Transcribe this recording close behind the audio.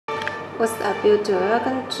What's up YouTube,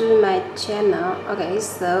 welcome to my channel. Okay,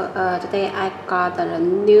 so today I got a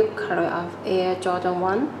new color of Air Jordan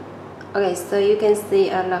 1. Okay, so you can see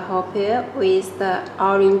the whole pair with the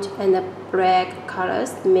orange and the black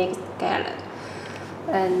colors mixed together.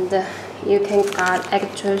 And you can got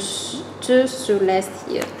extra two shoelaces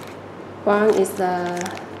here. One is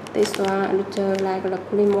this one a little like the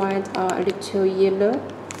cream white or a little yellow.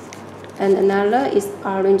 And another is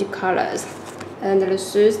orange colors. And the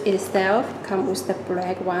shoes itself come with the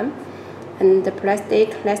black one and the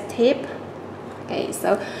plastic less tip. Okay,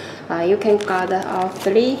 so you can got all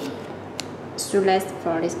three shoelaces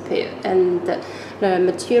for this pair, and the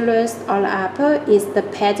materials all up is the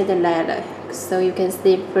padded leather, so you can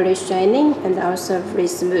see very shining and also very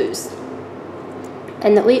smooth.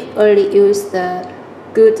 And we only use the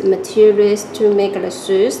good materials to make the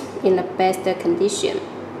shoes in the best condition,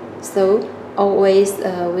 so always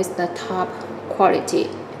with the top quality.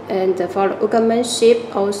 And for the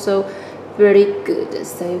workmanship also very good,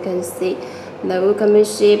 so you can see the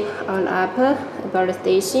workmanship on upper about the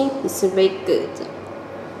stitching is very good.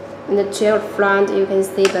 In the chair front you can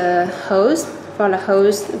see the hose. For the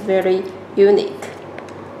hose, very unique.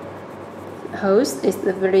 Hose is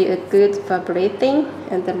very good for breathing,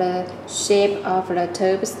 and the shape of the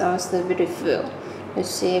tube is also beautiful. The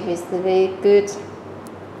shape is very good.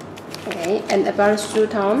 Okay, and about the shoe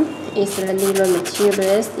tone is the little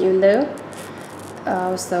materials, you know.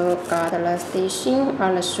 Also got the stitching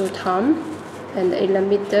on the shoe tone, and in the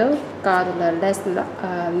middle got the less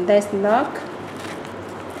lock.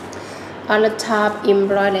 On the top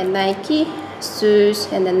embroidered Nike shoes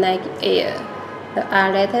and the Nike Air, the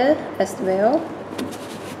R letter as well.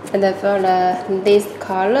 And for this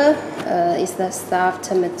color is the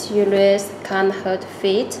soft materials, can't hurt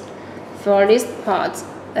feet. For this part,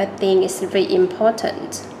 I think it's very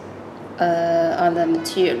important on the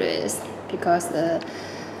materials, because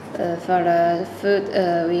for the foot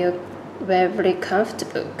we wear very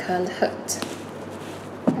comfortable, can't hurt.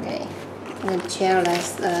 Okay, and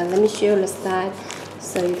chairless. Let me show you the side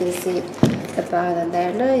so you can see about the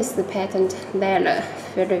leather. Is the patent leather,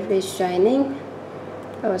 very shining.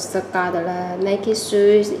 Also got the Nike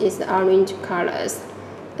shoes is orange colors,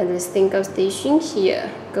 and the single stitching here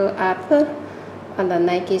go up on the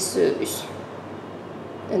Nike shoes,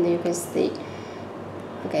 and you can see.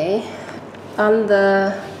 Okay, on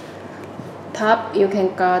the top you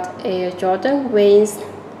can got Air Jordan wings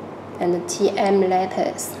and the TM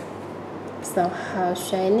letters. So how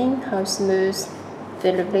shining, how smooth,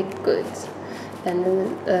 very good. And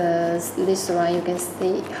this one you can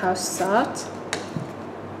see how soft.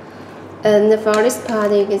 And for this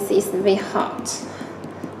part you can see it's very hot.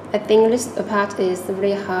 I think this part is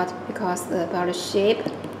very hard because about the shape,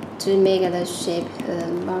 to make the shape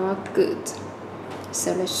more good.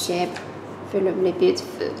 So the shape very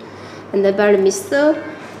beautiful. And about the midsole,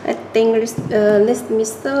 I think this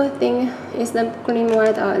midsole thing is the cream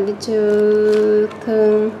white or a little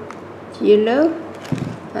tone yellow.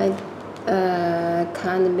 I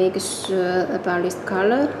can't make sure about this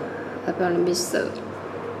color about the midsole.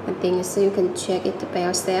 I think so you can check it by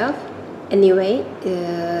yourself. Anyway,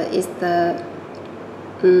 it's the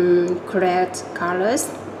correct colors,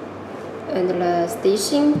 and the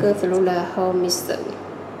stitching goes through the whole midsole.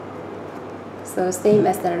 So same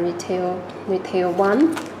as the retail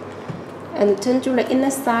one. And turn to the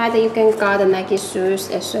inner side, you can got the Nike shoes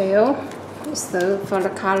as well. So for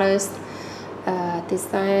the colors,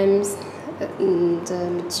 designs, the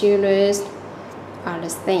materials are the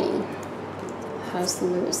same. How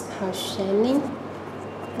smooth, how shining.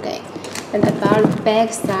 Okay, and about the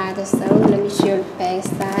back side, so let me show the back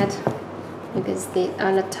side. You can see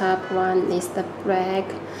on the top one is the black,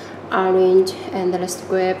 orange, and the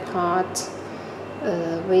square part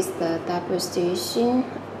with the double stitching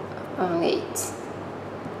on it.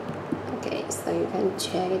 Okay, so you can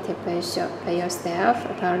check it by yourself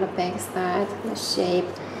about the back side. The shape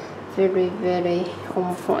very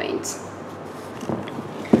on point.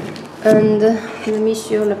 And let me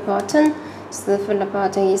show the bottom. So for the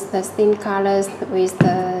bottom is the same colors with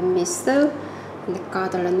the midsole, and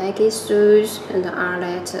got the Nike shoes and the R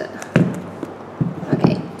letter.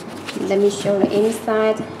 Okay, let me show the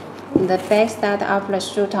inside. The back side of the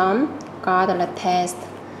shoe tone got the text.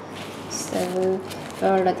 So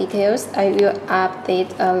for the details, I will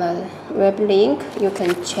update on the web link. You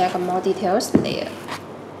can check more details there.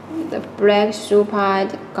 The black shoe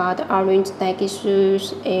part got orange Nike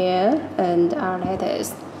shoes, Air, and R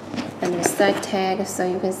letters. And the side tag, so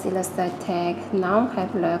you can see the side tag now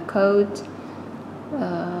have the code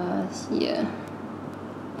here.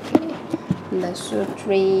 Okay. The shoe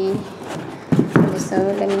tree, the so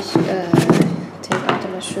let me take out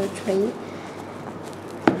the shoe tray.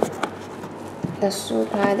 The shoe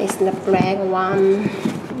pad is the black one.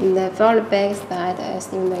 For the back side,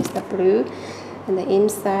 as you know, is the blue, and the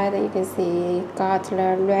inside you can see got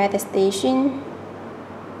the red station.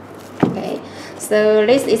 Okay, so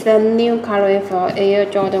this is the new color for Air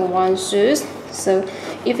Jordan 1 shoes. So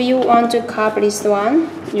if you want to copy this one,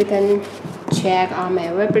 you can check on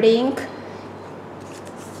my web link,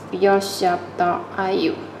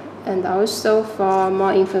 yourshop.io. And also for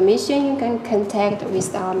more information, you can contact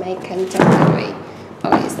with our my contact away.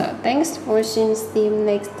 Okay, so thanks for watching. See you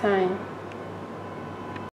next time.